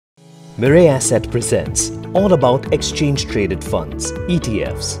Mirae Asset presents all about exchange traded funds,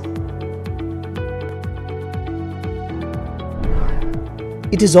 ETFs.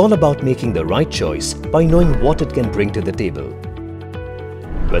 It is all about making the right choice by knowing what it can bring to the table.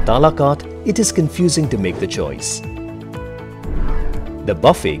 With a la carte, it is confusing to make the choice. The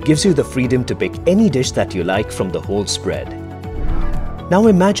buffet gives you the freedom to pick any dish that you like from the whole spread. Now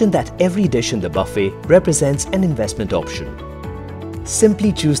imagine that every dish in the buffet represents an investment option.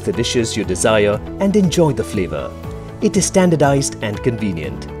 Simply choose the dishes you desire and enjoy the flavor. It is standardized and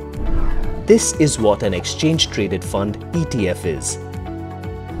convenient. This is what an exchange-traded fund ETF is.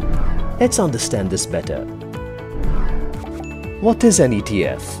 Let's understand this better. What is an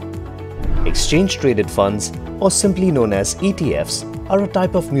ETF? Exchange-traded funds, or simply known as ETFs, are a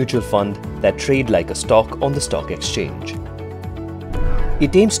type of mutual fund that trade like a stock on the stock exchange.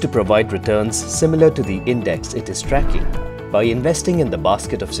 It aims to provide returns similar to the index it is tracking by investing in the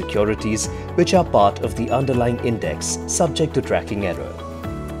basket of securities which are part of the underlying index subject to tracking error.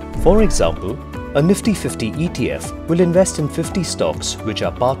 For example, a Nifty 50 ETF will invest in 50 stocks which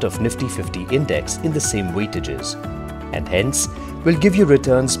are part of Nifty 50 index in the same weightages, and hence will give you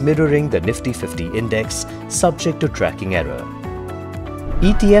returns mirroring the Nifty 50 index subject to tracking error.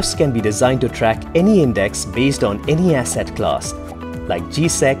 ETFs can be designed to track any index based on any asset class like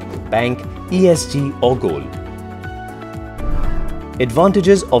GSEC, bank, ESG or gold.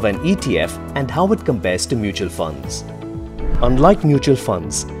 Advantages of an ETF and how it compares to mutual funds. Unlike mutual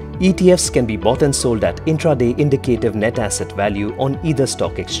funds, ETFs can be bought and sold at intraday indicative net asset value on either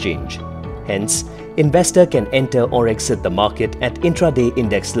stock exchange. Hence, investor can enter or exit the market at intraday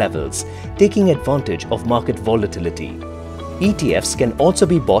index levels, taking advantage of market volatility. ETFs can also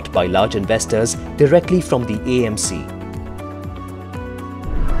be bought by large investors directly from the AMC.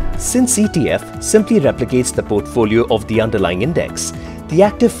 Since ETF simply replicates the portfolio of the underlying index, the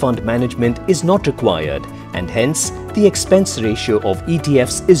active fund management is not required, and hence the expense ratio of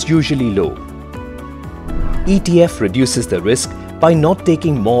ETFs is usually low. ETF reduces the risk by not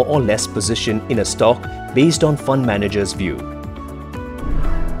taking more or less position in a stock based on fund manager's view.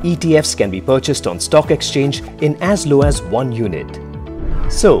 ETFs can be purchased on stock exchange in as low as 1 unit.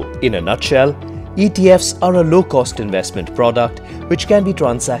 So, in a nutshell, ETFs are a low-cost investment product which can be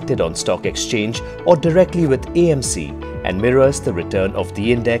transacted on stock exchange or directly with AMC and mirrors the return of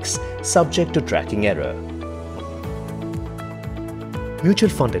the index subject to tracking error. Mutual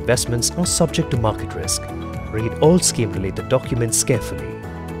fund investments are subject to market risk. Read all scheme-related documents carefully.